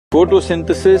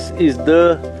Photosynthesis is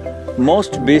the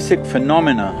most basic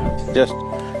phenomena. Just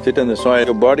sit on the soil,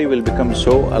 your body will become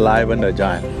so alive and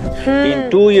agile. In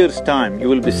 2 years' time, you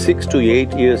will be 6 to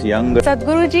 8 years younger.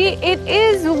 Sadhguruji, it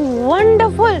is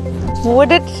wonderful.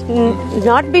 Would it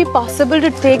not be possible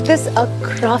to take this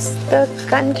across the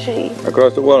country?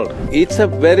 Across the world. It's a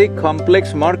very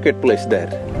complex marketplace there.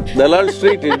 Dalal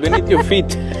Street is beneath your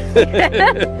feet.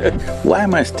 Why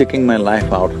am I sticking my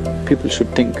life out? People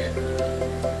should think.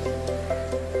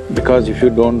 Because if you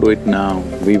don't do it now,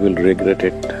 we will regret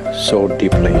it so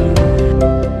deeply.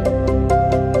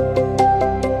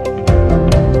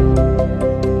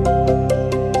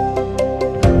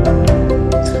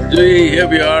 Here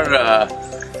we are,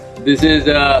 this is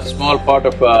a small part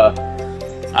of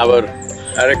our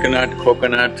arecanut,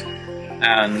 coconut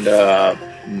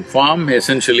and farm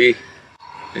essentially.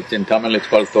 It's in Tamil, it's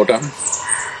called Thotam.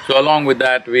 So along with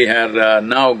that, we are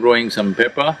now growing some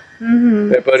pepper.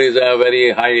 Pepper is a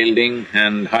very high yielding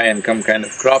and high income kind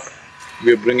of crop.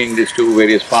 We're bringing this to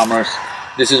various farmers.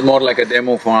 This is more like a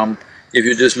demo farm. If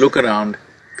you just look around,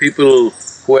 people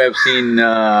who have seen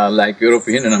like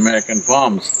European and American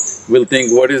farms will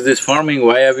think, what is this farming,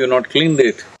 why have you not cleaned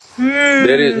it?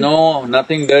 There is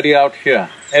nothing dirty out here.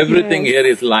 Everything here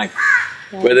is life,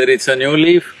 whether it's a new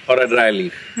leaf or a dry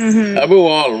leaf. Above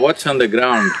all, what's on the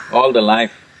ground, all the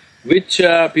life, which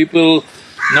people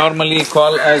normally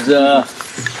call as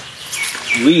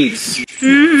weeds.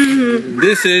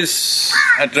 This is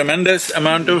a tremendous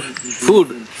amount of food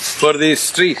for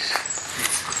these trees.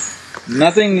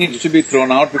 Nothing needs to be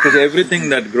thrown out because everything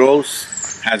that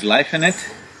grows has life in it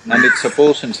and it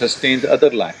supports and sustains other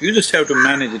life. You just have to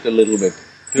manage it a little bit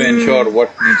to ensure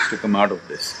what needs to come out of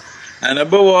this. And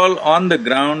above all, on the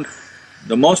ground,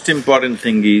 the most important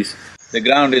thing is, the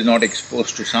ground is not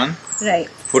exposed to sun. Right.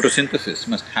 Photosynthesis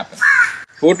must happen.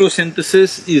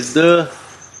 Photosynthesis is the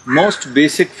most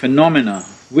basic phenomena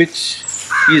which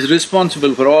is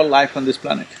responsible for all life on this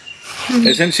planet.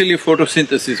 Essentially,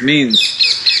 photosynthesis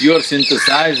means you are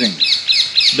synthesizing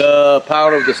the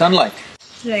power of the sunlight.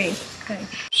 Right.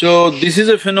 So, this is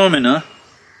a phenomena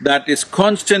that is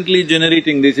constantly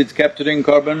generating this, it's capturing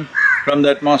carbon from the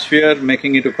atmosphere,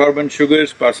 making it to carbon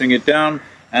sugars, passing it down,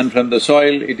 and from the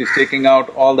soil it is taking out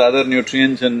all the other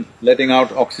nutrients and letting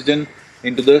out oxygen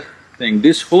into the thing.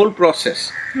 This whole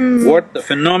process, what the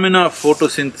phenomena of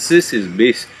photosynthesis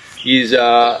is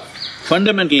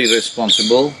fundamentally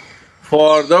responsible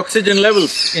for the oxygen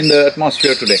levels in the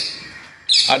atmosphere today.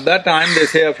 At that time, they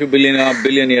say a few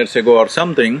billion years ago or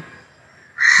something,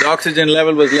 the oxygen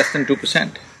level was less than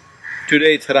 2%.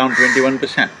 Today it's around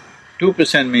 21%.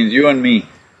 2% means you and me.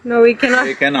 No, we cannot.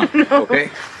 We cannot, No. okay?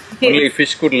 Only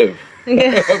fish could live,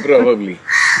 probably.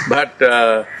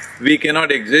 But we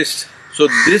cannot exist. So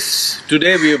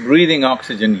today we are breathing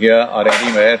oxygen here or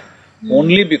anywhere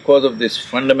only because of this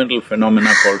fundamental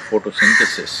phenomena called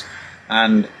photosynthesis.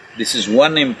 And this is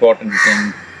one important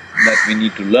thing that we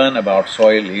need to learn about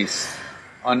soil is,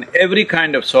 on every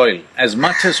kind of soil, as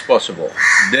much as possible,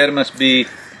 there must be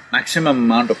maximum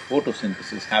amount of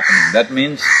photosynthesis happening. That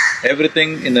means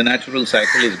everything in the natural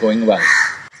cycle is going well.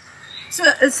 So,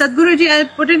 Sadhguruji, I'll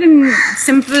put it in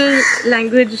simple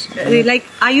language, like,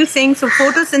 are you saying, so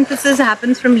photosynthesis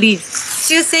happens from leaves,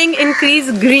 so you're saying increase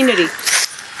greenery.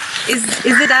 Is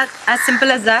it as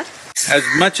simple as that? As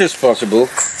much as possible,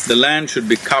 the land should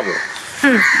be covered.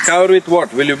 Cover with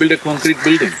what? Will you build a concrete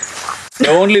building?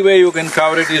 The only way you can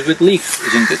cover it is with leaf,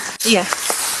 isn't it? Yeah.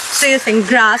 So you're saying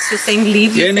grass, you're saying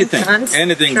leaves, Anything, plants?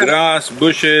 anything, Sure. grass,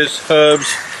 bushes,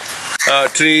 herbs,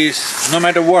 trees, no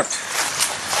matter what,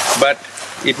 but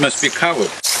it must be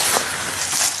covered.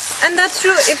 And that's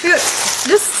true, if you…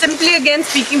 just simply again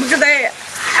speaking, because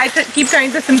I keep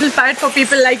trying to simplify it for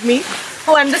people like me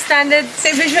who understand it,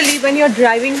 say visually when you're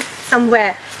driving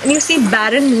somewhere and you see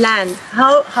barren land,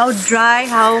 how dry,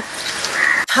 how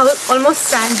almost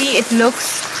sandy it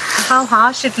looks, how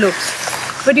harsh it looks.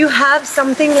 But you have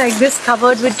something like this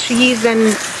covered with trees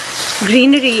and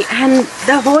greenery and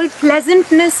the whole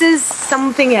pleasantness is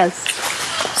something else.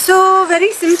 So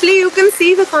very simply you can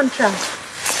see the contrast.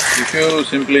 If you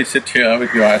simply sit here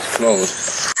with your eyes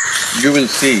closed, you will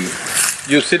see,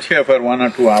 you sit here for 1 or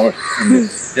 2 hours in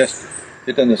this, just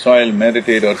sit on the soil,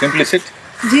 meditate or simply sit.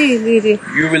 Ji.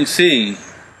 You will see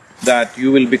that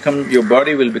your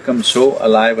body will become so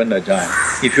alive and agile.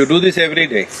 If you do this every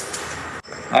day,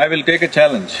 I will take a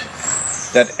challenge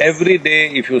that every day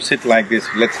if you sit like this,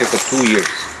 let's say for 2 years,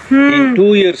 in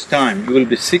 2 years' time, you will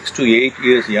be 6 to 8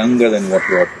 years younger than what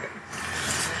you are today.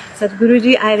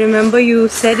 Sadhguruji, I remember you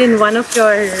said in one of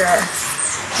your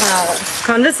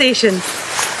conversations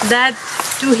that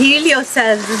to heal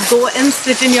yourself, just go and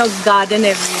sit in your garden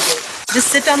every day. Just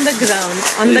sit on the ground,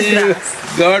 on the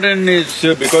grass. Garden is…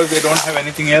 because they don't have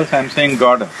anything else, I'm saying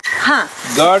garden. Huh.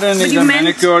 Garden But is you a meant…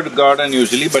 manicured garden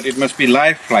usually, but it must be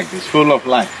life like this, full of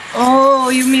life. Oh,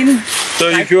 you mean… So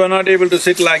if you are not able to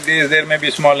sit like this, there may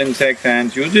be small insects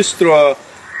and you just throw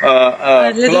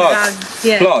a little cloth, rug,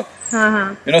 yeah. cloth.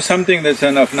 Uh-huh. You know, something that's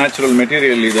of natural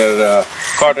material, either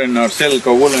cotton or silk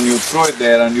or wool, and you throw it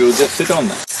there and you just sit on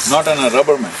that, not on a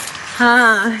rubber mat.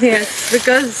 Yes,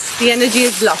 because the energy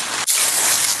is blocked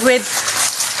with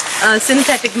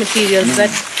synthetic materials,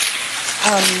 but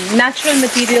natural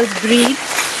materials breathe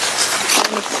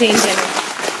and exchange energy.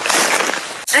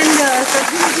 And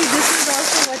Sadhguruji, this is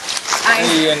also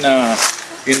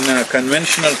what In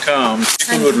conventional terms,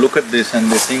 people would look at this and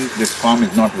they think this farm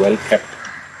is not well kept.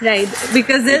 Right,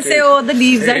 because they'll say, oh, the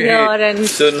leaves are here and…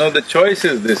 So no, the choice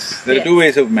is this. There are Yes. two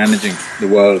ways of managing the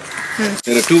world.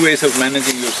 There are two ways of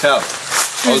managing yourself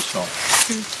also.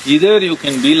 Either you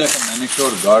can be like a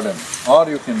manicured garden or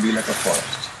you can be like a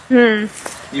forest.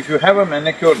 If you have a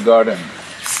manicured garden,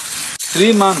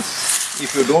 3 months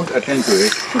if you don't attend to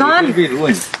it, Gone. it will be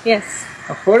ruined. Yes.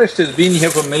 A forest has been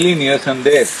here for million years and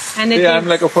there. And it Say, I'm is-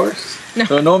 like a forest. No.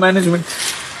 So no management.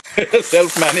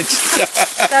 Self-managed.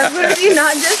 Sadhguruji,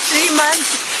 not just 3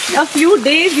 months, a few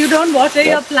days you don't water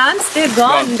your plants, they're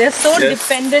gone. Gone. They're so Yes.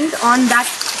 dependent on that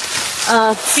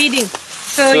feeding.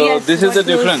 So, So yes, this is the what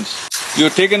you- difference.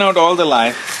 You've taken out all the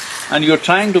life and you're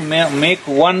trying to make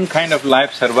one kind of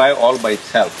life survive all by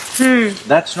itself.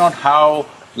 That's not how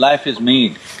life is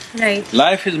made. Right,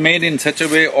 Life is made in such a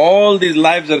way, all these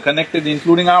lives are connected,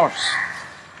 including ours.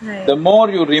 right. The more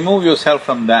you remove yourself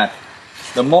from that,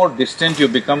 the more distant you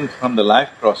become from the life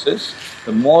process,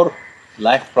 the more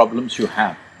life problems you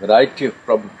have, variety of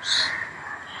problems.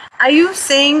 Are you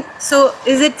saying, so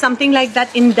is it something like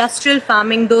that industrial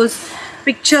farming, those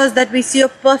pictures that we see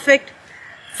of perfect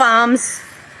farms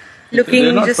looking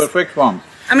They're not just… perfect forms.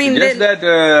 I mean, just they-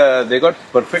 that they got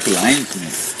perfect lines in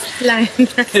it. line.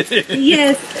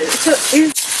 Yes, so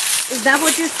is that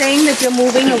what you're saying, that you're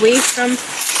moving away from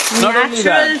Not only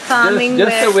natural that, farming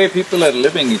just where… the way people are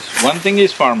living is… one thing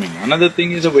is farming, another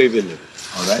thing is the way we live,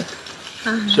 all right?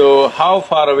 So, how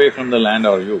far away from the land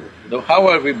are you? How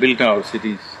have we built our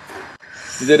cities?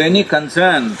 Is there any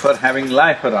concern for having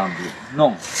life around you?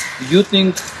 No. You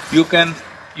think you can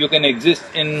exist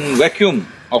in vacuum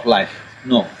of life?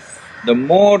 No. The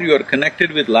more you are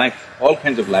connected with life, all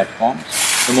kinds of life forms,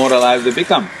 the more alive they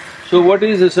become. So what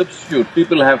is the substitute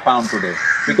people have found today?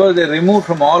 Because they're removed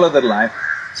from all other life,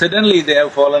 suddenly they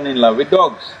have fallen in love with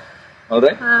dogs, all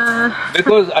right?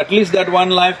 Because at least that one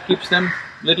life keeps them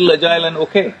little agile and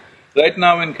okay. Right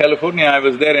now in California, I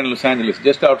was there in Los Angeles,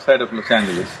 just outside of Los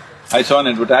Angeles. I saw an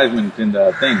advertisement in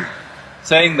the thing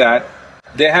saying that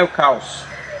they have cows.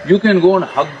 You can go and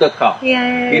hug the cow.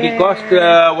 Yeah. It'll cost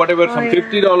whatever, some yeah.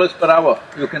 $50 per hour.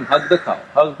 You can hug the cow.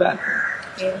 How's that?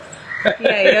 Yes.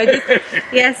 Yeah, you're just…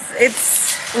 yes,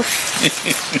 it's…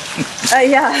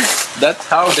 yeah. That's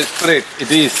how desperate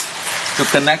it is to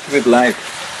connect with life.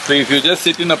 So if you just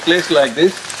sit in a place like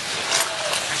this,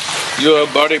 your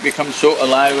body becomes so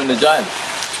alive and agile.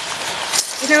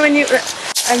 You know, when you…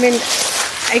 I mean,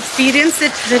 I experience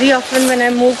it very often when I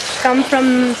come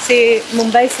from, say,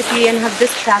 Mumbai city and have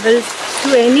just traveled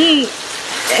to any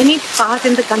part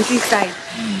in the countryside.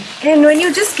 And when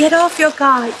you just get off your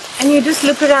car and you just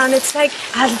look around, it's like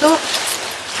as though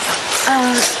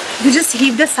you just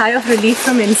heaved a sigh of relief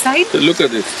from inside. So look at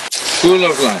this, full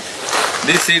of life.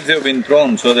 These seeds have been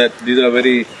thrown so that these are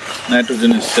very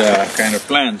nitrogenous kind of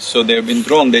plants. So they have been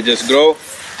thrown, they just grow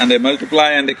and they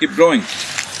multiply and they keep growing,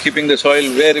 keeping the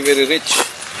soil very, very rich.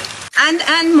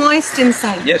 And moist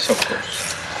inside. Yes, of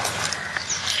course.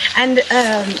 And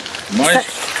Moist,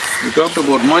 you talked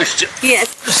about moisture.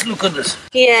 yes, Just look at this.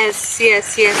 yes.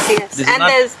 This is And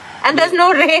not… there's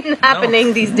no rain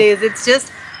happening these days.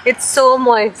 It's so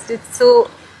moist. It's so…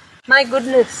 my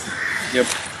goodness. Yep,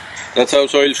 that's how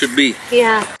soil should be.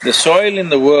 Yeah. The soil in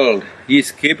the world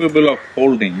is capable of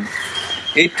holding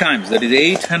 8 times, that is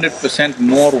 800%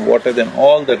 more water than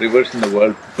all the rivers in the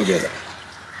world put together.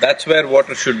 That's where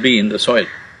water should be, in the soil.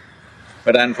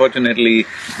 But unfortunately,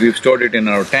 we've stored it in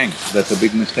our tanks, that's a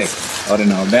big mistake, or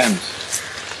in our dams.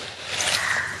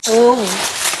 Oh,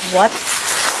 what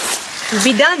to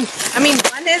be done? I mean,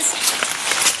 one is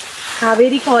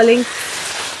Kaveri calling,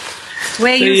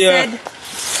 where you said…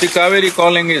 The Kaveri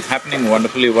calling is happening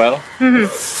wonderfully well.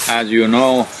 As you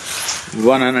know,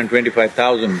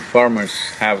 125,000 farmers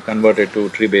have converted to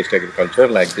tree-based agriculture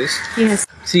like this. Yes,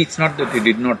 See, it's not that they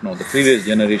did not know, the previous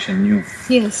generation knew.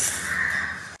 yes.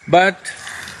 But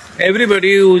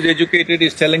Everybody who's educated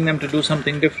is telling them to do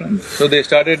something different. So they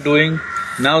started doing,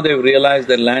 now they've realized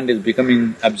that land is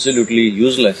becoming absolutely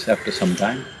useless after some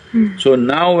time. So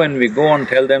now when we go and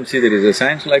tell them, see, there is a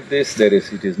science like this,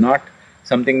 it is not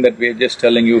something that we are just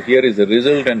telling you, here is the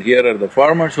result and here are the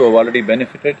farmers who have already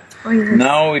benefited. Oh, yes.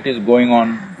 Now it is going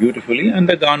on beautifully and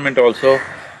the government also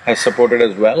has supported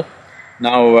as well.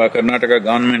 Now Karnataka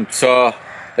government saw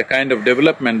the kind of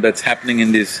development that's happening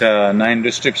in these 9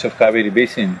 districts of Kaveri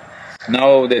Basin.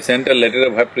 Now they sent a letter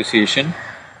of appreciation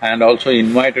and also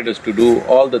invited us to do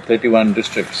all the 31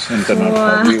 districts in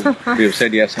Karnataka. Wow. We've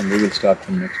said yes and we will start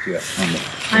from next year.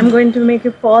 I'm going to make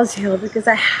a pause here because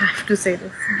I have to say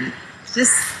this.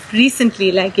 Just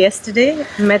recently, like yesterday,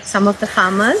 I met some of the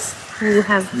farmers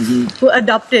who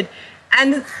adopted.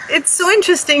 And it's so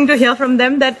interesting to hear from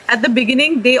them that at the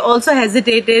beginning they also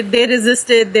hesitated, they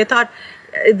resisted, they thought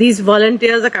these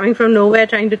volunteers are coming from nowhere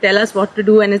trying to tell us what to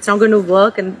do and it's not going to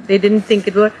work, and they didn't think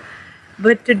it would.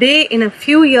 But today, in a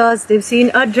few years, they've seen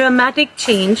a dramatic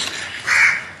change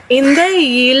in their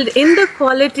yield, in the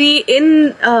quality,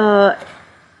 in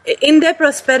their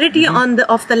prosperity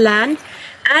of the land.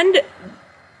 And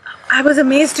I was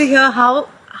amazed to hear how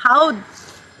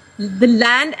the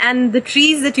land and the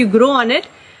trees that you grow on it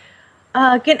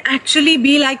can actually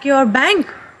be like your bank.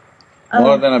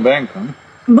 More than a bank, huh?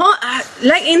 More,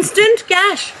 like instant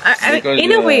cash,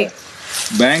 in a way.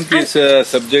 Bank is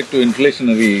subject to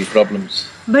inflationary problems.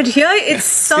 But here it's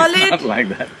solid. It's not like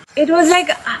that. It was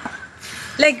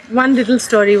like one little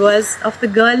story was of the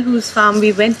girl whose farm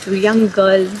we went to, young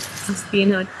girl, must be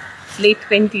in her late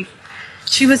 20s.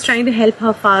 She was trying to help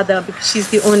her father because she's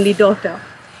the only daughter.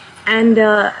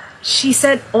 And she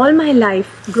said, all my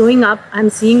life, growing up, I'm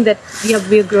seeing that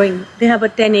we're growing, they have a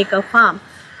 10-acre farm.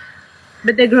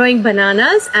 But they're growing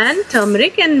bananas and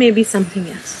turmeric and maybe something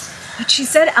else. But she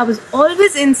said, I was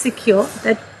always insecure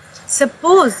that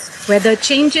suppose weather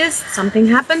changes, something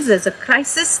happens, there's a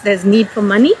crisis, there's need for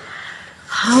money,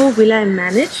 how will I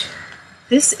manage?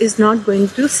 This is not going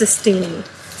to sustain me.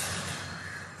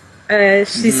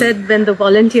 She said when the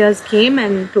volunteers came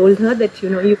and told her that,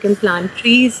 you can plant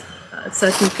trees,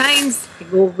 certain kinds, they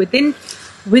go within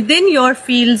your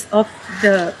fields of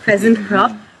the present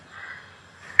crop.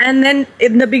 And then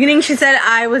in the beginning she said,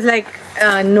 I was like,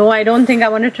 no, I don't think I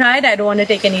want to try it. I don't want to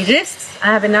take any risks. I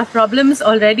have enough problems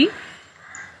already.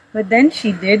 But then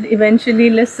she did eventually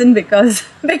listen because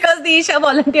the Isha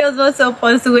volunteers were so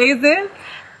persuasive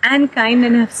and kind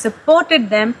and have supported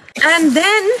them. And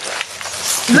then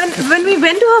when we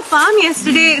went to her farm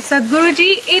yesterday,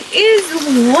 Sadhguruji, it is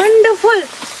wonderful.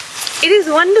 It is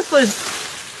wonderful.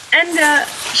 And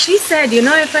she said,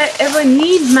 if I ever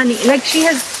need money, like she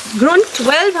has grown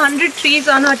 1,200 trees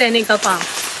on her 10-acre farm,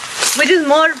 which is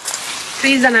more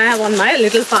trees than I have on my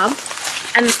little farm.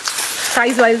 And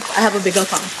size-wise, I have a bigger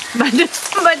farm. But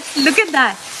look at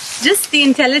that. Just the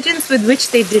intelligence with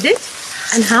which they did it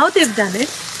and how they've done it.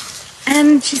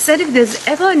 And she said, if there's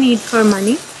ever a need for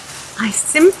money, a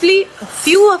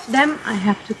few of them I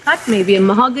have to cut, maybe a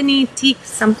mahogany, teak,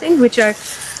 something, which are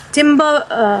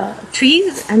timber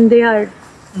trees, and they are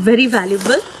very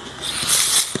valuable.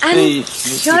 And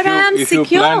here I am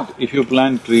secure. If you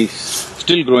plant trees,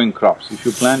 still growing crops, if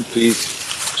you plant trees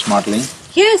smartly.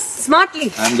 Yes,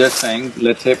 smartly. I'm just saying,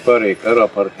 let's say per acre or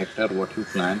per hectare what you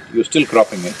plant, you're still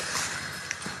cropping it.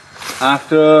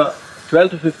 After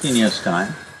 12 to 15 years'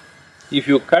 time, if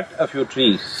you cut a few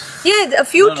trees… Yeah, a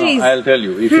few trees. No, I'll tell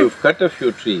you, if you've cut a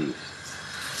few trees,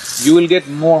 you will get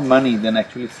more money than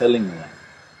actually selling the land.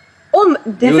 Oh,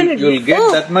 definitely. You'll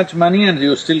get that much money and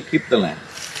you still keep the land.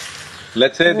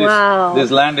 Let's say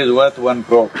this land is worth 1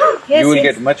 crore. Yes, you will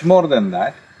get much more than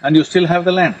that and you still have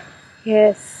the land.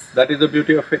 Yes. That is the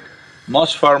beauty of it.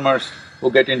 Most farmers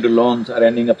who get into loans are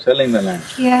ending up selling the land.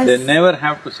 Yes. They never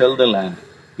have to sell the land.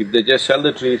 If they just sell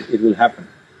the trees, it will happen.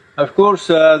 Of course,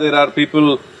 there are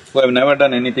people who have never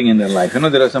done anything in their life.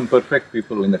 There are some perfect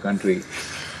people in the country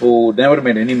who never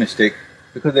made any mistake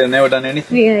because they have never done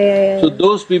anything. Yeah. So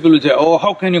those people will say, oh,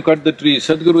 how can you cut the trees?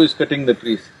 Sadhguru is cutting the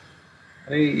trees.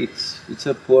 It's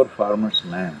a poor farmer's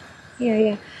land.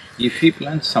 Yeah. If he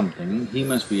plants something, he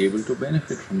must be able to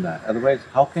benefit from that. Otherwise,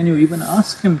 how can you even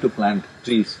ask him to plant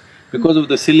trees? Because of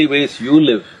the silly ways you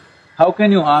live, how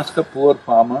can you ask a poor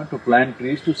farmer to plant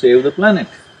trees to save the planet?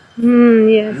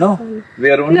 Yes. No, we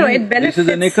are only… No, it benefits. This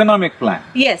is an economic plan.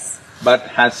 Yes. But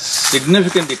has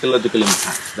significant ecological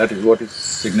impact. That is what is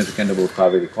significant about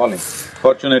Kaveri Calling.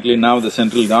 Fortunately, now the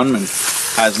central government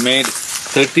has made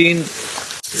 13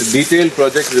 detailed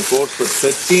project reports for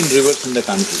 13 rivers in the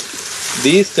country.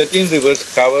 These 13 rivers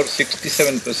cover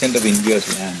 67% of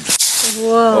India's land.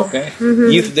 Whoa. Okay?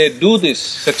 If they do this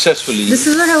successfully, This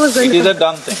is what I was going it is to a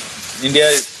done thing. India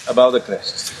is above the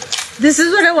crest. This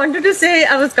is what I wanted to say.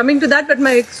 I was coming to that, but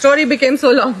my story became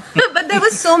so long. But there were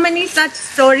so many such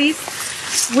stories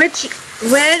which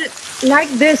were like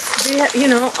this. They,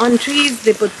 on trees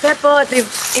they put pepper, they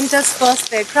intersperse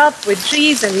their crop with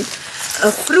trees and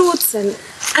fruits and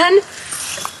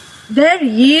their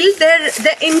yield, their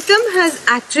income has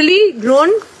actually grown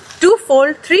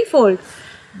twofold, threefold.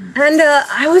 And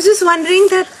I was just wondering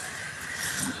that,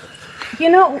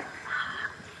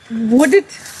 would it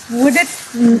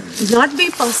not be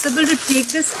possible to take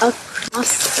this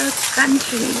across the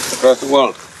country? Across the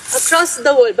world. Across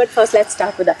the world, but first let's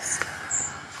start with us.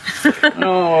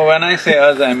 No, when I say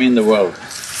us, I mean the world.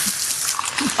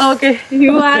 Okay,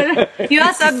 you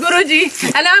are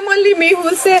Sadhguruji, and I'm only me who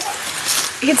will say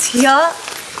it's here.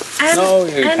 And, No,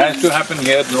 it has to happen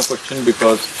here, no question,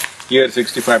 because here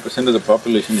 65% of the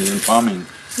population is in farming.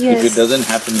 Yes. If it doesn't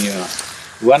happen here,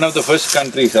 one of the first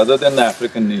countries, other than the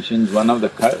African nations, one of the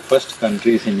first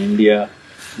countries in India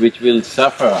which will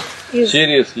suffer Yes.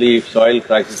 seriously if soil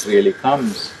crisis really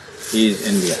comes is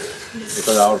India.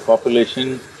 Because our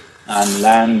population and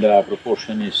land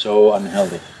proportion is so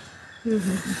unhealthy.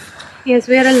 Yes,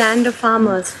 we are a land of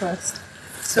farmers first.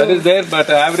 So That is there, but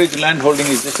average land holding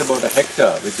is just about a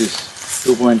hectare, which is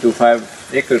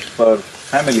 2.25 acres per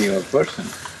family or person.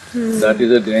 That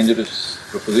is a dangerous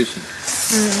proposition.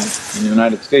 In the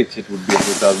United States, it would be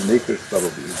 2,000 acres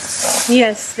probably.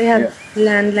 yes, they have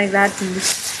land like that.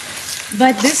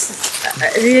 But this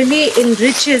really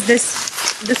enriches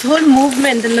this whole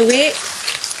movement and the way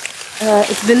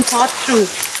it's been thought through,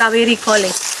 Kaveri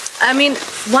calling. I mean,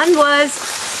 one was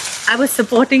I was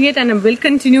supporting it and I will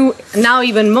continue now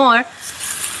even more.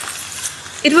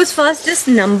 It was first just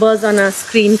numbers on a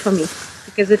screen for me,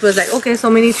 because it was like, okay, so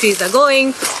many trees are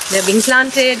going, they're being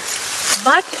planted,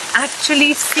 but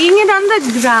actually seeing it on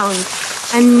the ground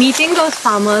and meeting those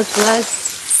farmers was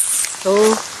so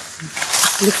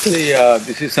uplifting. See,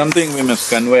 this is something we must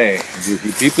convey.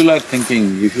 If people are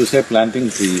thinking, if you say planting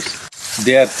trees,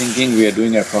 they are thinking we are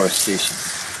doing afforestation.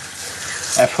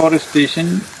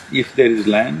 Afforestation, if there is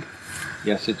land,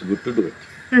 yes, it's good to do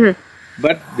it.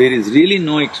 But there is really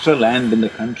no extra land in the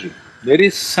country. There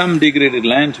is some degraded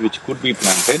lands which could be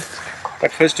planted,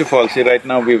 but first of all, see, right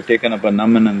now we've taken up a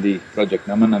Namanandi project.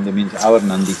 Namanandi means our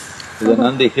Nandi. There's a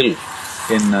Nandi hill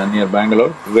in near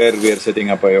Bangalore where we are setting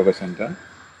up a yoga center.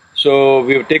 So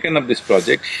we've taken up this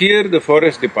project. Here the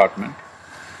forest department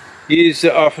is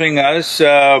offering us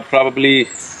probably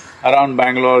around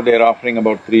Bangalore, they're offering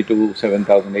about 3,000 to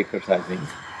 7,000 acres, I think.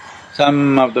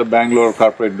 Some of the Bangalore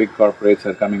big corporates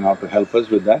are coming out to help us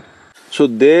with that. So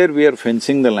there we are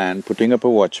fencing the land, putting up a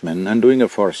watchman and doing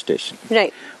afforestation.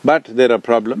 Right. But there are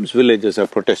problems, villages are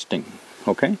protesting,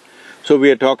 okay? So we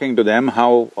are talking to them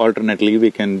how alternately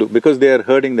we can do… because they are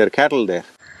herding their cattle there.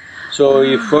 So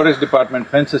if forest department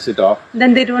fences it off,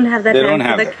 Then they don't have that they land don't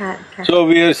have for the that. cat. So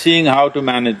we are seeing how to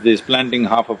manage this, planting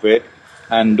half of it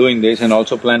and doing this, and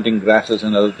also planting grasses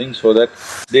and other things so that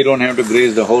they don't have to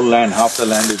graze the whole land, half the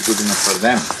land is good enough for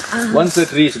them. Once the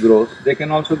trees grow, they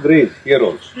can also graze here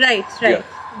also. Right. Yeah.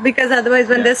 Because otherwise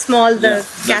when they're small, the Yeah, that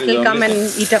is cattle the come only and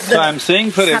thing. eat up the… So I'm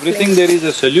saying for everything there is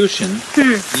a solution.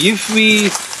 If we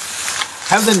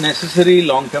have the necessary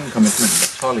long-term commitment,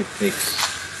 that's all it takes.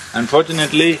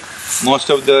 Unfortunately, most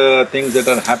of the things that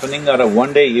are happening are a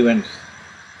one-day events.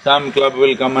 Some club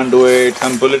will come and do it,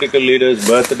 some political leader's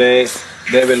birthday,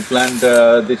 they will plant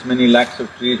this many lakhs of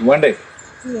trees one day.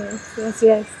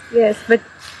 Yes, but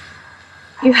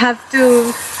you have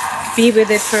to be with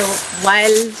it for a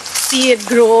while, see it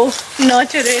grow,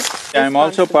 nurture it. I'm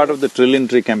also part of the Trillion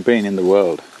Tree campaign in the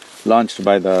world, launched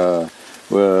by the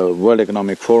World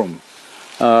Economic Forum.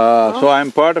 So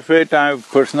I'm part of it. I've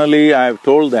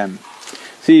told them,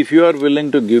 see, if you are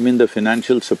willing to give me the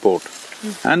financial support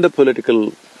and the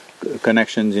political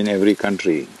connections in every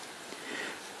country,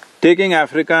 taking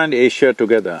Africa and Asia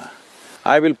together,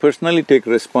 I will personally take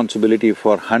responsibility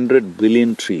for 100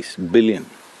 billion trees, billion.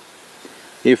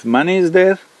 If money is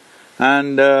there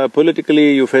and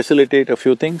politically you facilitate a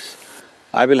few things,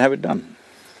 I will have it done.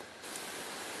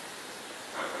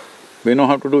 We know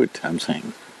how to do it, I'm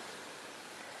saying.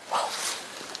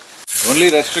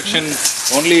 Only restriction,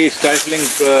 only stifling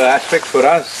aspect for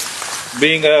us,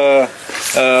 being a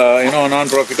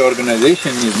non-profit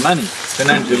organization is money.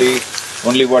 Financially,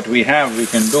 only what we have we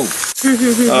can do.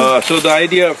 So the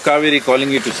idea of Kaveri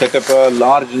calling you to set up a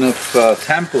large enough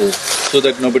sample so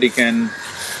that nobody can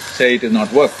say it has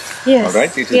not worked, Yes. all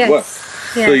right? It has Yes. worked.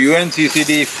 So Yes.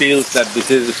 UNCCD feels that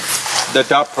this is the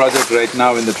top project right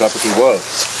now in the tropical world.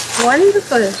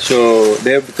 Wonderful. So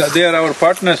they are our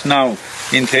partners now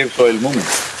in Save Soil movement.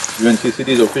 UNCCD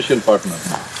is official partner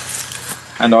now.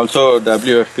 And also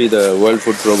WFP, the World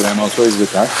Food Program also is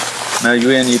with us. Now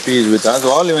UNEP is with us,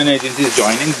 all UN agencies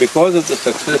joining because of the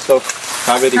success of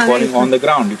Kaveri falling on the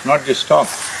ground. It's not just talk,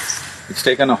 it's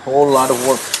taken a whole lot of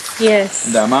work.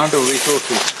 Yes. The amount of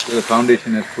resources the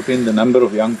foundation has put in, the number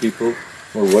of young people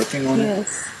who are working on it.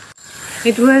 Yes.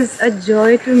 It was a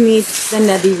joy to meet the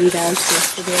Nadi Veeras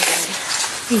yesterday.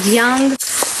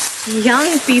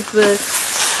 Young people,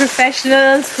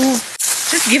 professionals who've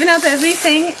just given up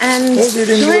everything and… Oh, they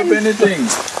didn't give up anything.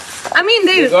 I mean,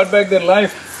 They got back their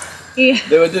life. Yeah.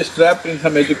 They were just trapped in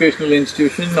some educational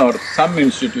institution or some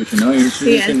institution, no?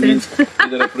 Institution means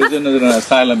either a prison or an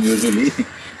asylum usually.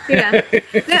 Yeah.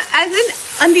 No, as in,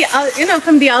 on the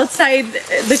from the outside,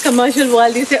 the commercial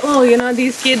world, you say, oh,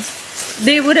 these kids,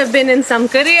 they would have been in some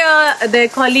career, their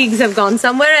colleagues have gone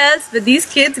somewhere else, but these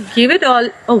kids give it all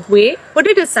away, put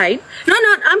it aside. No,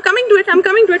 I'm coming to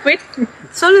it, wait.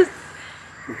 So,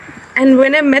 and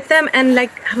when I met them and I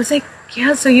was like,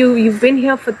 yeah, so you've been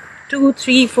here for 2,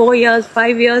 3, 4 years,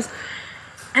 5 years.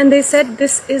 And they said,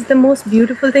 this is the most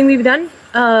beautiful thing we've done,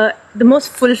 the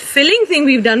most fulfilling thing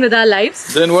we've done with our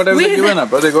lives. Then what have they given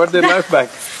up? Or they got their life back?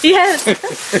 Yes.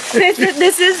 They said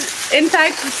this is, in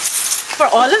fact, for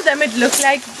all of them, it looked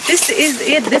like this is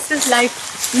it, this is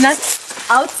life. Not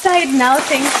outside now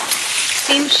things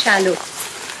seem shallow.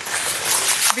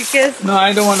 Because… No,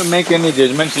 I don't want to make any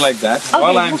judgments like that. Okay.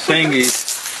 All I'm saying is,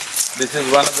 this is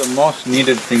one of the most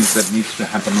needed things that needs to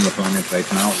happen on the planet right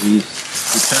now is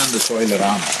to turn the soil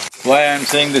around. Why I'm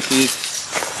saying this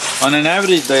is, on an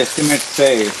average, the estimates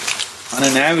say, on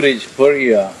an average per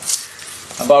year,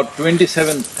 about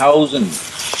 27,000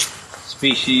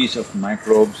 species of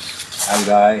microbes,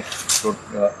 algae,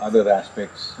 other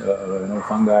aspects,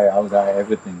 fungi, algae,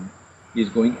 everything is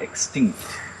going extinct.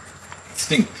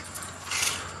 Extinct.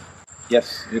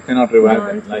 Yes, you cannot revive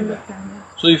that like that.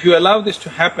 So if you allow this to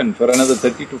happen for another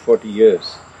 30 to 40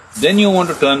 years, then you want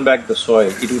to turn back the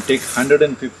soil, it will take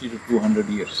 150 to 200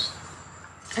 years.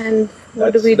 And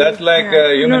what do we do? That's like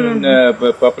human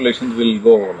populations will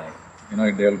go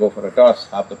they'll go for a toss,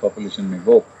 half the population may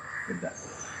go with that.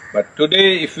 But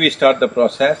today if we start the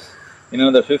process, in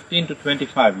another 15 to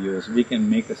 25 years, we can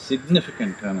make a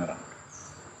significant turnaround.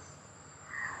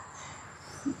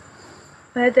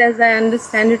 But as I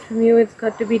understand it from you, it's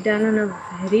got to be done on a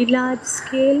very large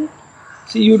scale.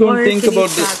 See, you don't Or think can you about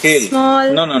the start scale.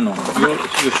 small? No.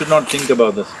 You should not think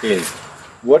about the scale.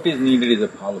 What is needed is a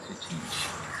policy change.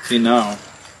 See now,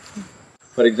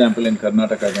 for example, in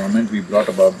Karnataka government, we brought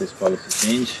about this policy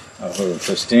change,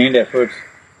 sustained efforts.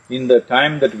 In the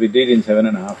time that we did in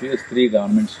 7.5 years, 3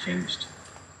 governments changed.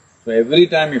 So every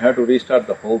time you have to restart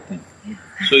the whole thing.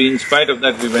 So in spite of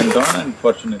that, we went on and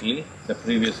fortunately, the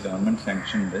previous government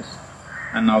sanctioned this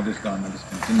and now this government is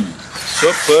continuing.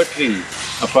 So per tree,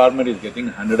 a farmer is getting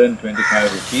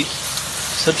 125 rupees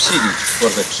subsidy for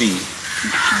the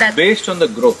tree based on the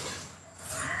growth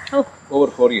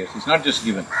over 4 years. It's not just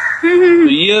given. So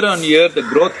year on year, the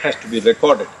growth has to be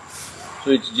recorded.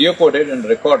 So it's geocoded and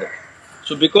recorded.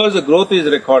 So because the growth is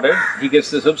recorded, he gets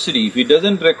the subsidy. If he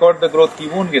doesn't record the growth, he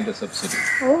won't get the subsidy.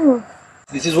 Oh.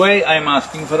 This is why I'm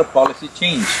asking for a policy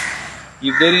change.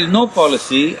 If there is no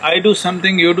policy, I do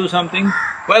something, you do something,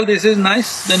 well, this is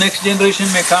nice, the next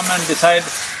generation may come and decide,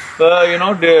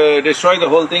 destroy the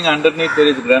whole thing, underneath there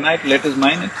is granite, let us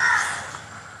mine it.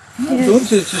 No, Yes. don't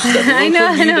say just that, I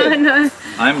know.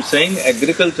 I'm saying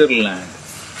agricultural land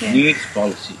needs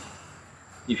policy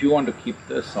if you want to keep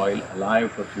the soil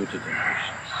alive for future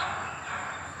generations.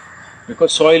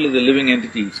 Because soil is a living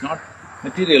entity, it's not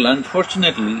material.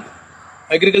 Unfortunately,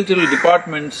 agricultural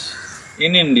departments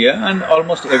in India and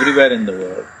almost everywhere in the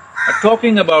world are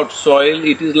talking about soil,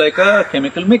 it is like a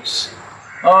chemical mix.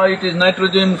 Oh, it is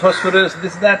nitrogen, phosphorus,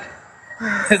 this, that.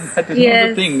 That is not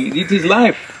the thing, it is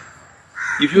life.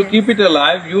 If you keep it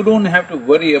alive, you don't have to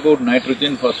worry about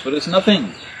nitrogen, phosphorus,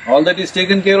 nothing. All that is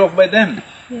taken care of by them.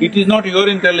 It is not your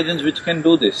intelligence which can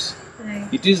do this. Right.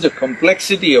 It is the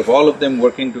complexity of all of them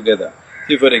working together.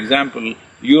 See, for example,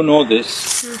 you know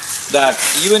this, that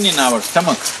even in our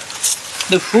stomach,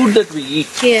 the food that we eat,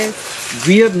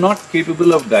 we are not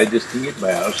capable of digesting it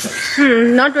by ourselves.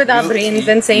 Not with our brains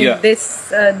and saying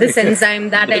this enzyme,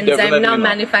 that enzyme, Definitely now not.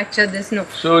 manufacture this, no.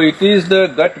 So it is the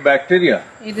gut bacteria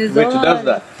It is which all… does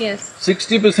that. Yes.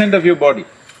 60% of your body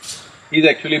is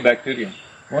actually bacteria.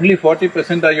 Only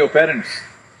 40% are your parents.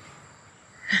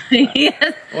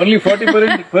 Yes. Only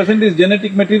 40% is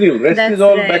genetic material, rest That's is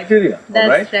all right. bacteria, all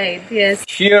right? That's right, yes.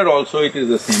 Here also it is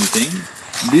the same thing.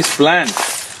 This plant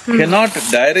cannot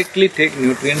directly take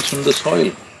nutrients from the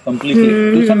soil. completely.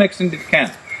 To some extent it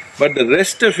can. But the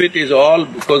rest of it is all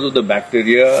because of the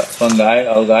bacteria, fungi,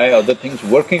 algae, other things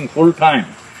working full time.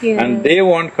 Yeah. And they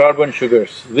want carbon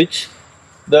sugars, which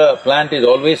the plant is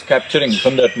always capturing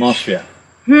from the atmosphere.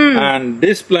 And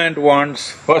this plant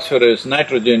wants phosphorus,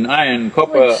 nitrogen, iron,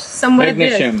 copper, Which somewhere there.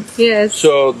 magnesium. Yes.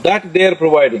 So that they are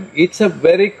providing. It's a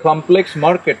very complex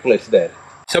marketplace there.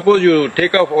 Suppose you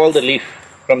take off all the leaf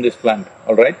from this plant,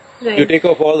 all right? Right. You take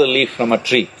off all the leaf from a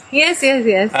tree Yes, yes,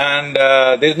 yes. and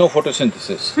there's no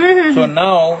photosynthesis. So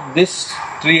now this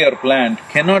tree or plant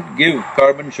cannot give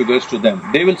carbon sugars to them.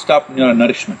 They will stop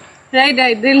nourishment. Right,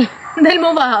 right. They'll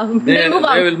move out. They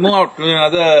will move out to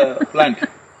another plant.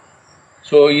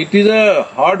 So it is a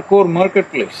hardcore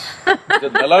marketplace. The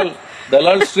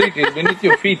Dalal street is beneath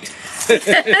your feet.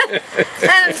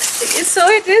 And so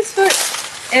it is for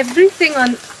everything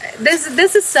on…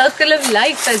 There's a circle of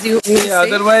life, as you say. Yeah,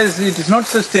 otherwise it is not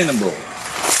sustainable.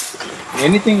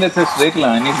 Anything that's a straight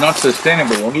line is not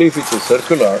sustainable, only if it's a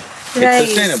circular, Right.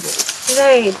 it's sustainable.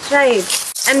 Right, right.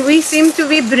 And we seem to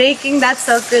be breaking that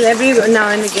circle every now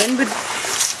and again, but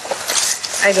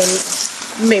I don't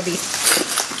know, maybe.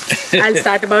 I'll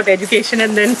start about education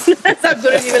and then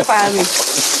Sadhguruji will fire me.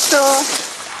 So,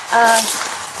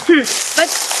 but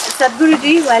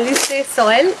Sadhguruji, while you say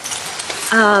soil,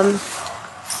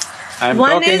 I'm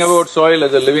One talking is- about soil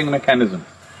as a living mechanism.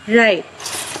 right,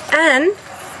 and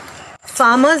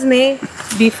farmers may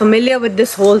be familiar with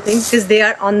this whole thing because they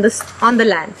are on the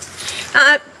land.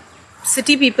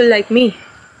 City people like me,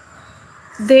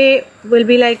 they will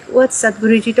be like, what's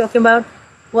Sadhguruji talking about?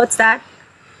 What's that?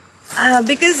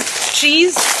 Because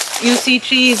trees, you see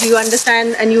trees, you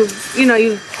understand, and you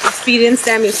experience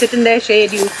them, you sit in their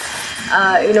shade, you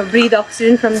breathe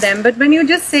oxygen from them. But when you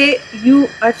just say you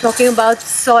are talking about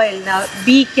soil, now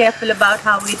be careful about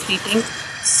how we're treating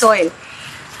soil.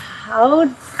 How are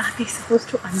they supposed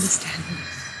to understand this?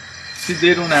 See,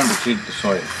 they don't have to treat the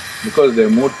soil because they're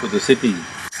moved to the city.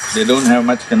 They don't have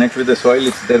much connect with the soil,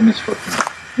 it's their misfortune.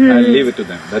 I'll leave it to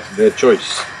them, that's their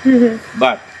choice.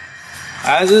 But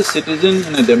as a citizen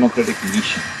in a democratic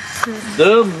nation,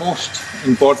 the most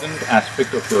important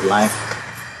aspect of your life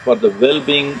for the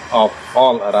well-being of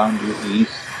all around you is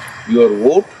your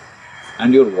vote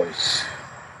and your voice.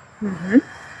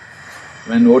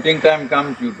 When voting time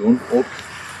comes, you don't vote.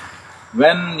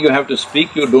 When you have to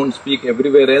speak, you don't speak,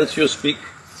 everywhere else you speak.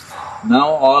 Now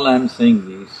all I'm saying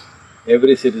is,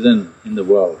 every citizen in the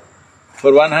world,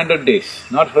 for 100 days,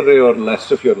 not for your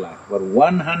rest of your life, for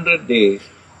 100 days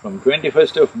from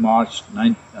 21st of March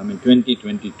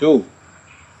 2022,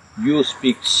 you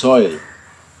speak soil.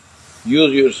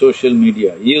 Use your social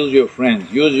media, use your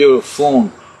friends, use your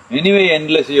phone. Anyway,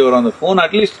 unless you're on the phone,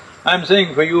 at least I'm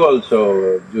saying for you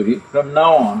also, Judy, from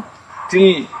now on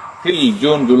till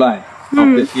June, July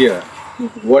of this year,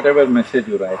 whatever message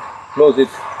you write, close it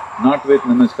not with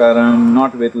namaskaram,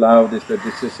 not with love, this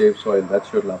is save soil,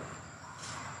 that's your love.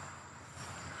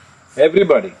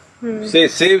 Everybody, say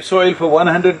save soil for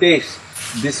 100 days.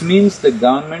 This means the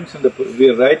governments and we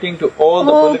are writing to all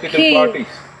the political parties.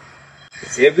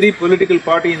 Every political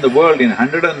party in the world, in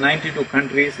 192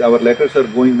 countries, our letters are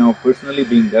going now personally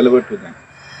being delivered to them,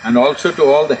 and also to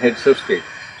all the heads of state.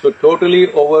 So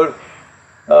totally over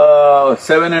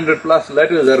 700 plus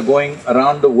letters are going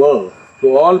around the world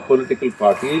to all political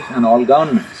parties and all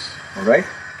governments, all right?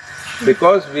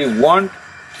 Because we want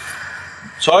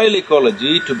soil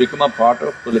ecology to become a part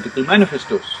of political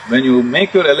manifestos. When you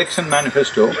make your election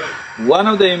manifesto, one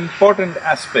of the important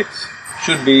aspects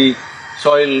should be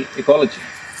soil ecology.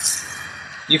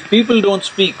 If people don't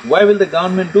speak, why will the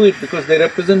government do it? Because they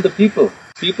represent the people.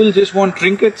 People just want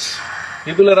trinkets,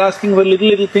 people are asking for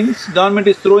little things, government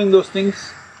is throwing those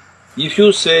things. If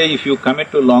you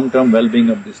commit to long-term well-being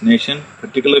of this nation,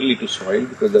 particularly to soil,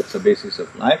 because that's the basis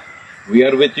of life, we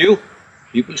are with you.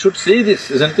 People should say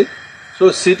this, isn't it?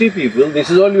 So city people, this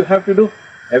is all you have to do.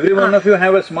 Every one of you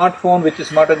have a smartphone which is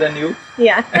smarter than you.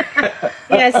 Yeah.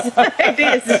 Yes, it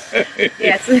is.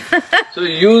 Yes. So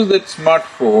use that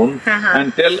smartphone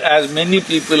and tell as many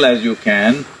people as you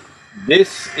can,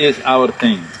 this is our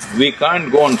thing. We can't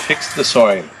go and fix the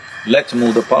soil, let's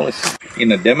move the policy.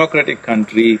 In a democratic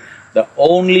country, the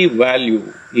only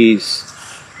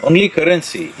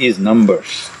currency is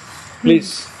numbers.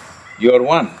 Please, you're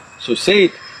one, so say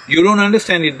it. You don't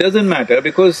understand, it doesn't matter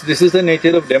because this is the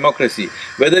nature of democracy.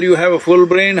 Whether you have a full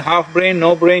brain, half brain,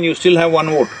 no brain, you still have one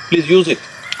vote. Please use it.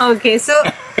 Okay, so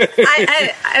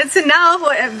so now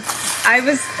I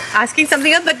was asking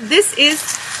something else, but this is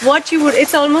what you would…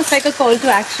 it's almost like a call to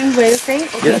action where you're saying,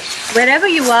 okay, Yes. wherever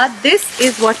you are, this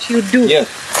is what you do. Yes.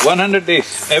 100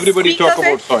 days, everybody Speak talk of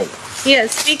about it. soil.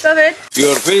 Yes, speak of it.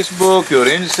 Your Facebook, your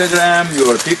Instagram,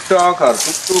 your TikTok or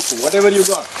Tuk, whatever you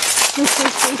got,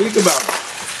 speak about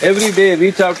it. Every day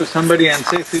reach out to somebody and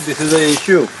say, see, this is the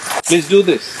issue, please do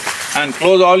this. And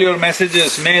close all your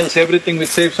messages, mails, everything with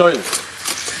Save Soil.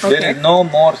 Okay. There is no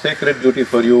more sacred duty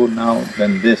for you now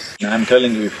than this. I'm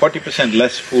telling you, 40%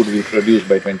 less food we produce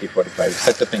by 2045, if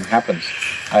such a thing happens,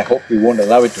 I hope we won't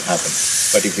allow it to happen.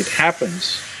 But if it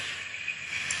happens,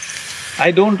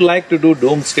 I don't like to do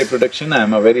doomsday prediction,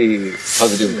 I'm a very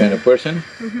positive kind of person,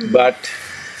 but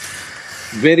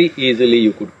very easily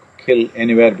you could kill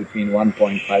anywhere between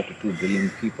 1.5 to 2 billion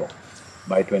people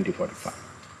by 2045.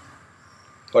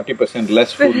 40%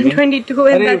 less food means… 22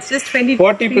 and that's just 22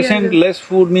 40% less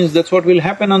food means that's what will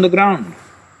happen on the ground.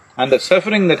 And the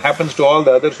suffering that happens to all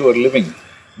the others who are living,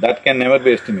 that can never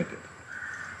be estimated.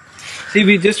 See,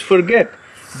 we just forget,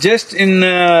 just in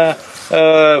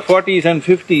 40s and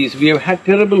 50s, we have had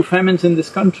terrible famines in this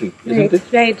country, isn't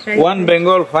it? Right. One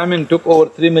Bengal famine took over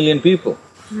 3 million people.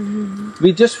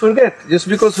 We just forget, just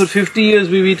because for 50 years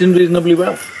we've eaten reasonably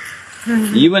well.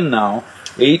 Even now,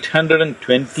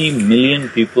 820 million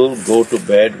people go to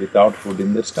bed without food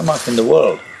in their stomach in the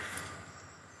world.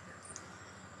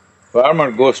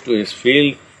 Farmer goes to his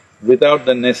field without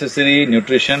the necessary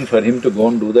nutrition for him to go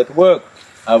and do that work.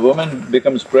 A woman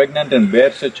becomes pregnant and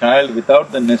bears a child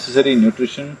without the necessary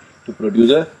nutrition to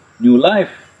produce a new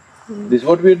life. This is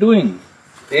what we're doing.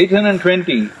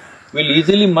 820 will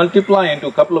easily multiply into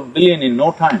a couple of billion in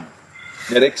no time.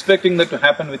 They're expecting that to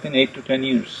happen within 8 to 10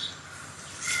 years.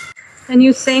 And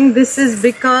you're saying this is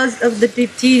because of the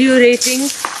deteriorating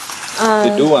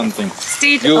They do one thing.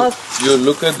 state You of…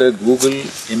 look at the Google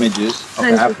images of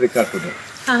Thank you. Africa today.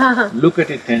 Look at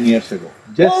it 10 years ago.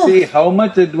 Just see how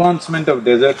much advancement of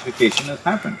desertification has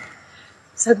happened.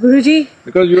 Sadhguruji,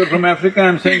 Because you are from Africa,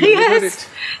 I'm saying, look at yes, it.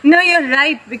 no, you're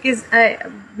right, because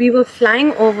we were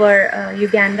flying over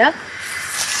Uganda,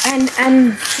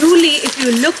 and truly, if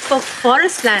you look for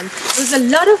forest land, there was a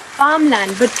lot of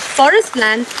farmland, but forest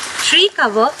land, tree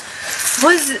cover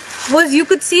was you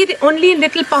could see it only in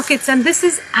little pockets, and this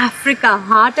is Africa,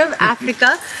 heart of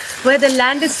Africa, where the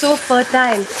land is so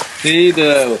fertile. See,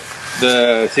 the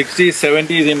 60s,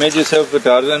 70s images of the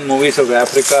Tarzan movies of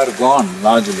Africa are gone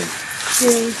largely.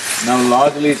 Now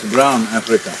largely it's brown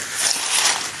Africa.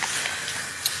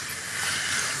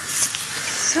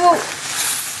 So,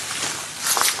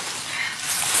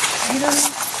 I don't know.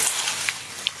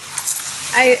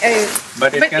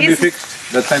 But it can be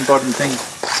fixed, that's the important thing.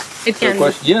 It can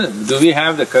be. Yeah, do we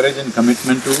have the courage and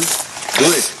commitment to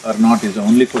do it or not is the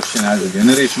only question as a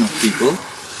generation of people.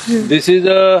 This is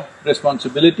a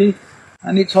responsibility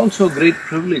and it's also a great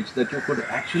privilege that you could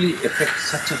actually effect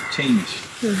such a change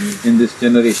in this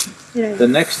generation. Right. The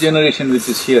next generation which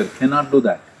is here cannot do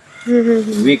that.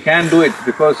 We can do it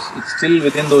because it's still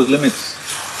within those limits.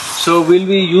 So will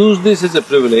we use this as a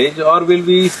privilege or will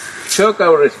we shirk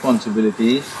our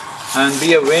responsibilities and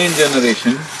be a vain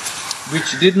generation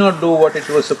which did not do what it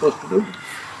was supposed to do?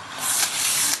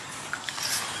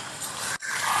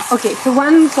 Okay, so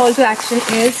one call to action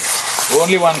is…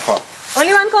 Only one call.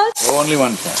 Only one call? Only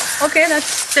one call. Okay, that's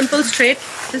simple, straight.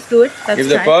 Just do it. That's If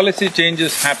the right. policy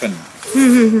changes happen,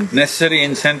 necessary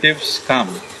incentives come,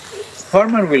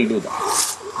 farmer will do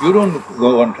that. You don't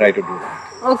go and try to do that.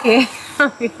 Okay.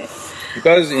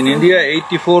 Because in India,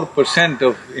 84%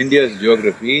 of India's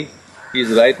geography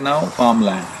is right now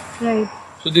farmland. Right.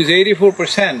 So this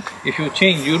 84%, if you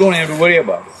change, you don't have to worry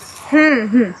about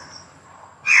it.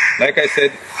 Like I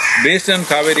said, based on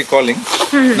Kaveri calling,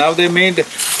 now they made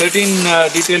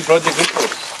 13 detailed project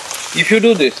reports. If you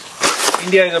do this,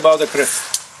 India is above the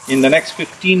crest. In the next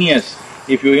 15 years,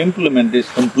 if you implement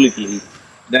this completely,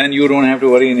 then you don't have to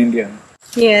worry in India.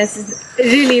 Yes,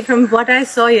 really, from what I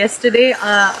saw yesterday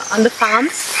on the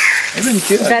farms, Even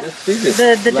here, that just see this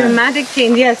the land. dramatic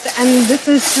change, yes, and this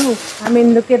is true. I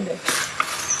mean, look at this.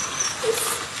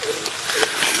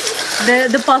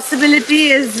 The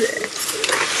possibility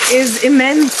is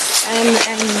immense and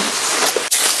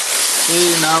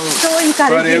See now, so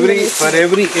encouraging. for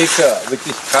every acre which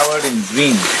is covered in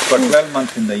green for 12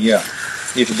 months in the year,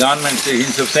 if government says,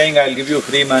 instead of saying, I'll give you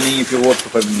free money if you vote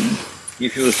for me,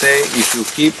 if you say, if you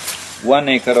keep 1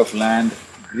 acre of land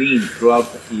green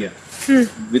throughout the year,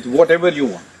 with whatever you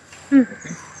want,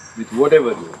 okay? With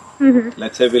whatever you want.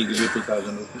 Let's say we'll give you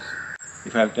 2,000 rupees.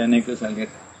 If I have 10 acres, I'll get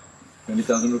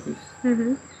 20,000 rupees.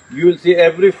 You will see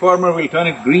every farmer will turn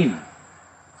it green.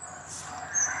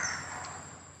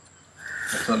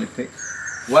 That's all it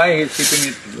takes. Why he's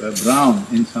keeping it brown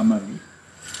in summer?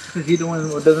 Because he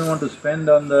doesn't want to spend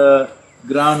on the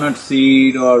groundnut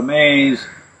seed or maize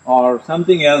or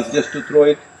something else just to throw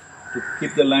it to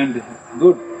keep the land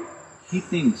good. He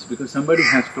thinks because somebody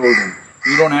has told him,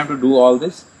 you don't have to do all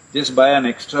this, just buy an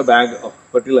extra bag of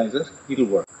fertilizers, it'll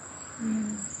work.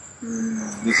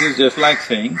 This is just like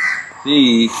saying,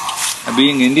 see,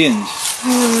 being Indians,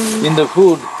 in the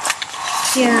food,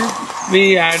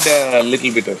 we add a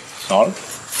little bit of salt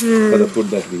for the food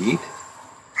that we eat.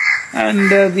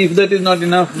 And if that is not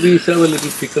enough, we serve a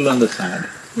little pickle on the side,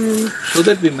 so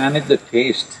that we manage the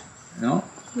taste, you know.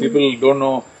 People don't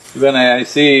know, when I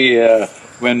see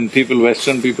when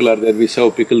Western people are there, we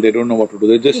serve pickle, they don't know what to do,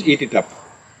 they just eat it up.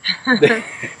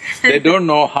 They don't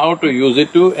know how to use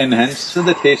it to enhance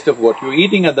the taste of what you're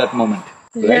eating at that moment,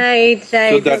 right? Right,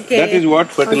 So that is what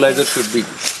fertilizer should be.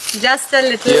 Just a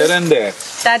little Here and there.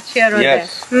 touch here or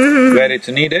Yes. there. Where it's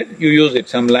needed, you use it.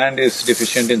 Some land is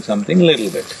deficient in something, little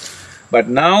bit. But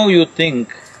now you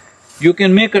think you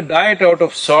can make a diet out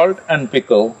of salt and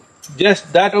pickle,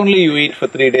 just that only you eat for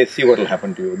 3 days, see what will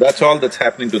happen to you. That's all that's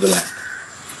happening to the land.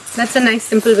 That's a nice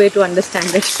simple way to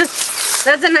understand it.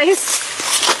 That's a nice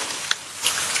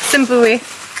simple way.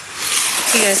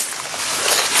 Yes.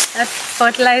 That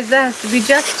fertilizer has to be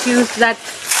just used that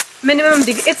minimum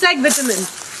degree. It's like vitamins.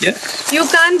 Yes. You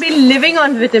can't be living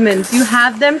on vitamins. You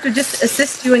have them to just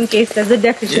assist you in case there's a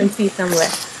deficiency somewhere.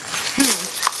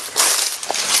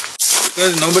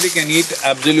 Because nobody can eat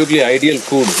absolutely ideal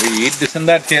food. We eat this and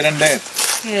that here and there.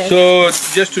 Yes. So,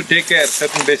 just to take care,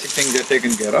 certain basic things are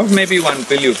taken care of, maybe one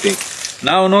pill you take.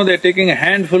 Now, no, they're taking a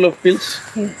handful of pills,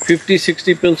 50,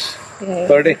 60 pills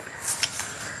per day.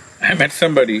 I met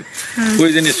somebody who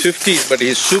is in his 50s, but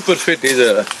he's super fit, he's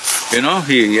a… you know,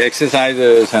 he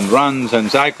exercises and runs and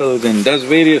cycles and does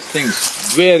various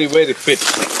things, very, very fit,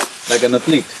 like an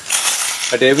athlete.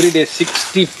 But every day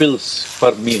 60 pills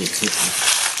per meal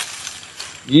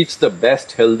he eats the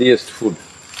best, healthiest food,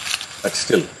 but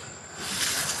still.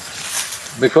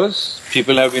 Because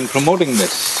people have been promoting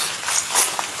this.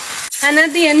 And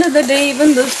at the end of the day,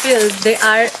 even those pills, they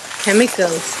are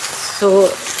chemicals. So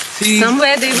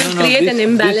somewhere they will create an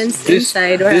imbalance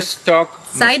inside or this talk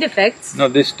side effects. No,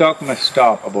 this talk must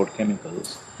stop about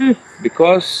chemicals.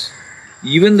 Because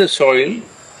even the soil,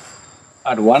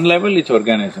 at one level it's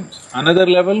organisms, another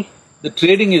level the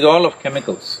trading is all of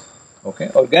chemicals,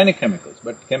 okay? Organic chemicals,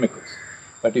 but chemicals.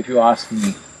 But if you ask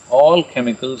me, all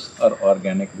chemicals are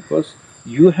organic because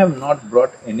you have not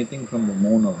brought anything from the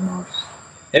moon or Mars.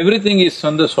 Everything is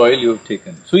on the soil you've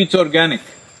taken, so it's organic.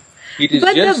 It is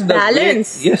But just the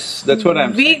balance… yes, that's what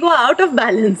I'm saying. We go out of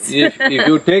balance. If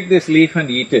you take this leaf and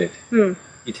eat it,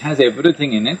 it has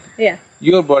everything in it. Yeah.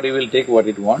 Your body will take what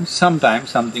it wants, sometimes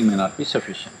something may not be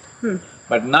sufficient.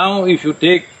 But now if you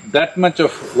take that much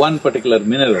of one particular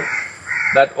mineral,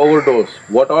 that overdose,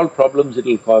 what all problems it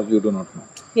will cause you do not know.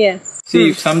 Yes. See,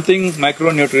 if something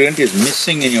micronutrient is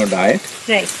missing in your diet,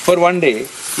 Right. for one day,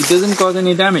 it doesn't cause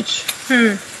any damage.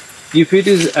 If it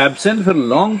is absent for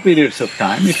long periods of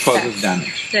time, it causes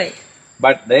damage. Right.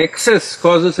 But the excess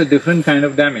causes a different kind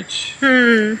of damage.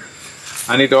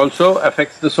 And it also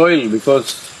affects the soil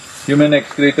because human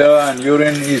excreta and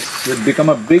urine is become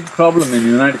a big problem in the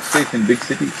United States, in big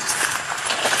cities.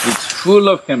 It's full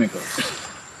of chemicals.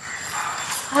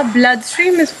 Our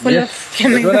bloodstream is full of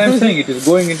chemicals. That's what I'm saying, it is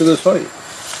going into the soil.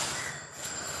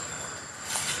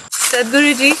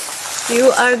 Sadhguruji,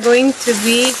 you are going to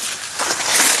be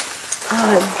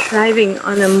driving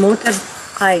on a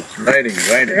motorbike.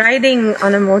 Riding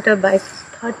on a motorbike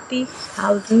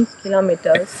 30,000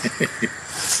 kilometers.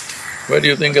 Where do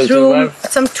you think I'll through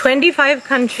survive? some 25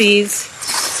 countries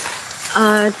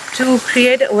to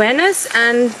create awareness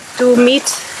and to meet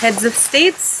heads of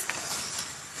states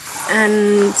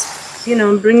and, you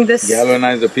know, bring this…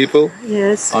 Galvanize the people.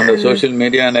 Yes. On the social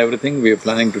media and everything, we are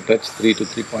planning to touch 3 to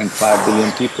 3.5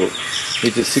 billion people,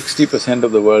 which is 60%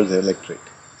 of the world's electorate.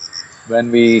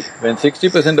 When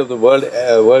 60% of the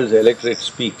world's electorate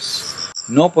speaks,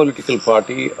 no political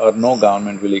party or no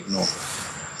government will ignore.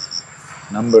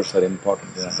 Numbers are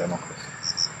important in a democracy.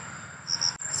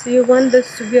 So you want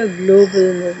this to be a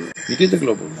global movement? It is a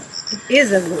global movement. It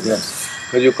is a global. Yes,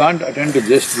 because you can't attend to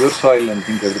just your soil and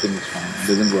think everything is fine. It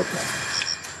doesn't work like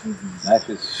that. Life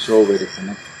is so very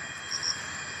connected.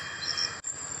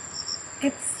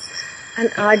 It's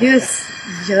an arduous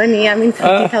journey. I mean,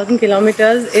 30,000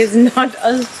 kilometers is not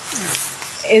a…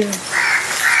 is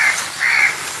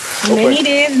many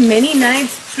days, many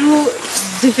nighs through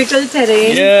difficult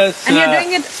terrain. Yes. And you're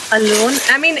doing it alone.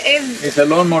 I mean, if… It's a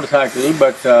lone motorcycle,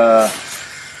 but the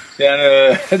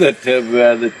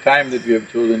time that we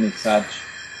have chosen is such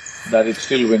that it's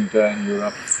still winter in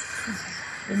Europe.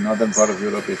 In northern part of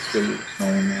Europe, it's still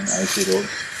snowing and icy roads.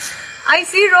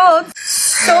 Icy roads.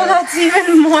 So that's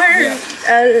even more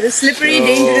slippery,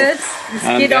 dangerous.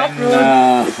 Skid off road.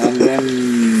 And then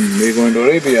we're going to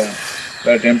Arabia,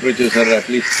 where temperatures are at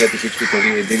least 36 to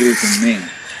 38 degrees in May.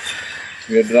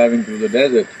 We are driving through the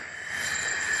desert.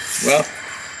 Well,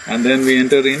 and then we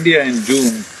enter India in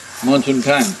June, monsoon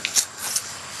time.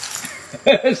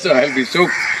 So I'll be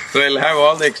soaked, so I'll have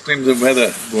all the extremes of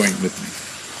weather going with me.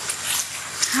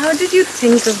 How did you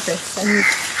think of this and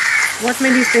what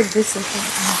made you say this is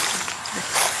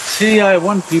See, I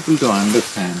want people to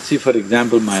understand. See, for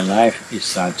example, my life is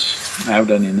such, I've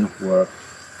done enough work.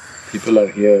 People are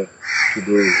here to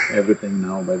do everything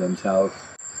now by themselves.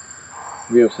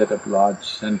 We have set up large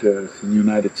centers in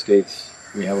United States.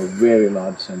 We have a very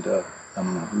large center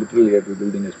coming up. Literally every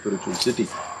building is spiritual city.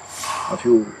 A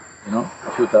few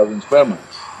thousand square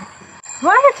miles.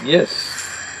 What? Yes.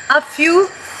 A few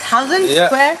thousand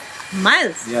square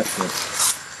miles? Yes.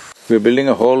 We're building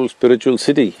a whole spiritual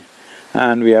city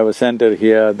and we have a center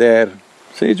here, there.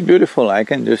 So it's beautiful, I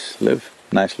can just live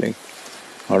nicely,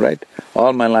 all right?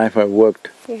 All my life I've worked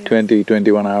 20,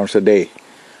 21 hours a day.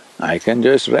 I can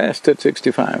just rest at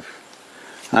 65.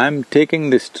 I'm taking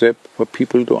this trip for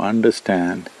people to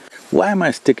understand, why am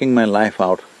I sticking my life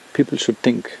out? People should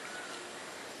think.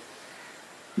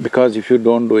 Because if you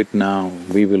don't do it now,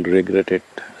 we will regret it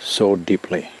so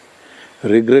deeply.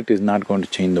 Regret is not going to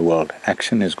change the world,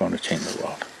 action is going to change the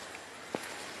world.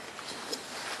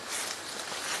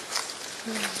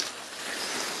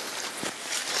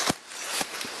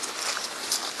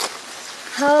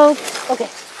 Okay,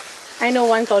 I know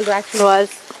one call to action was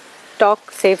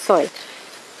talk, save soil.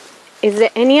 Is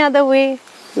there any other way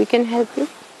we can help you?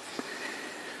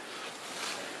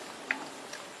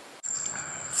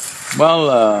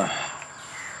 Well,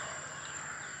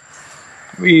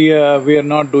 we are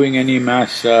not doing any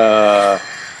mass,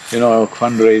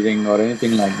 fundraising or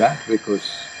anything like that because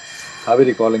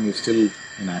Kaveri Calling is still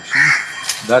in action.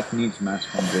 That needs mass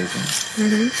fundraising.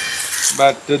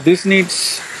 But this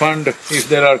needs fund if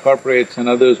there are corporates and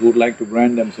others who would like to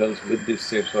brand themselves with this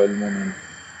Save Soil movement,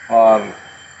 or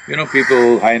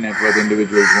people, high net worth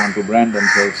individuals want to brand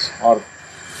themselves or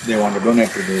they want to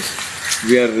donate to this.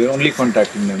 We are only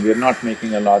contacting them, we are not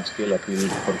making a large-scale appeal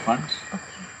for funds.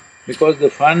 Because the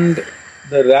fund,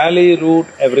 the rally route,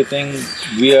 everything,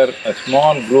 we are a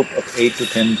small group of 8 to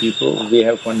 10 people, we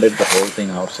have funded the whole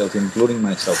thing ourselves, including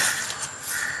myself.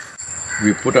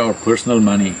 We put our personal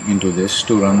money into this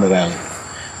to run the rally.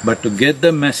 But to get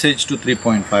the message to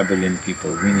 3.5 billion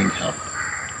people, we need help.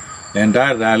 The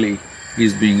entire rally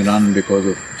is being run because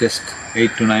of just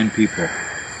 8 to 9 people.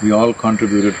 We all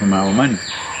contributed from our money.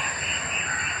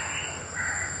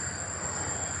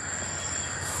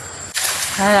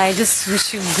 I just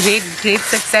wish you great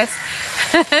success.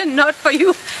 Not for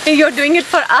you, you're doing it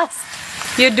for us.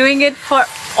 You're doing it for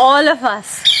all of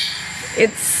us.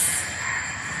 It's…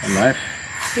 Life?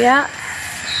 Yeah.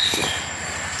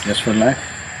 Just for life.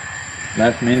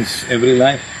 Life means every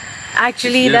life.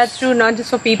 Actually, that's true, not just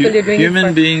for people, you're doing it for…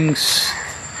 Human beings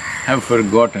have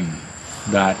forgotten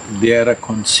that they are a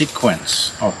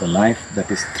consequence of the life that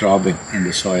is throbbing in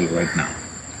the soil right now.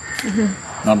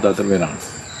 Not the other way around.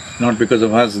 Not because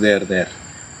of us they are there.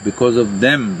 Because of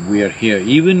them we are here.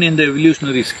 Even in the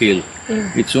evolutionary scale,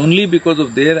 it's only because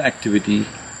of their activity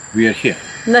we are here.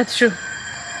 That's true.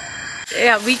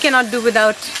 Yeah, we cannot do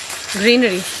without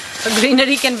greenery. But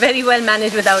greenery can very well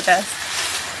manage without us.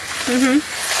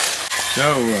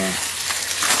 So,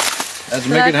 let's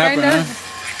make it happen, huh?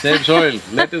 Save soil,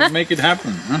 let us make it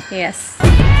happen, huh? Yes.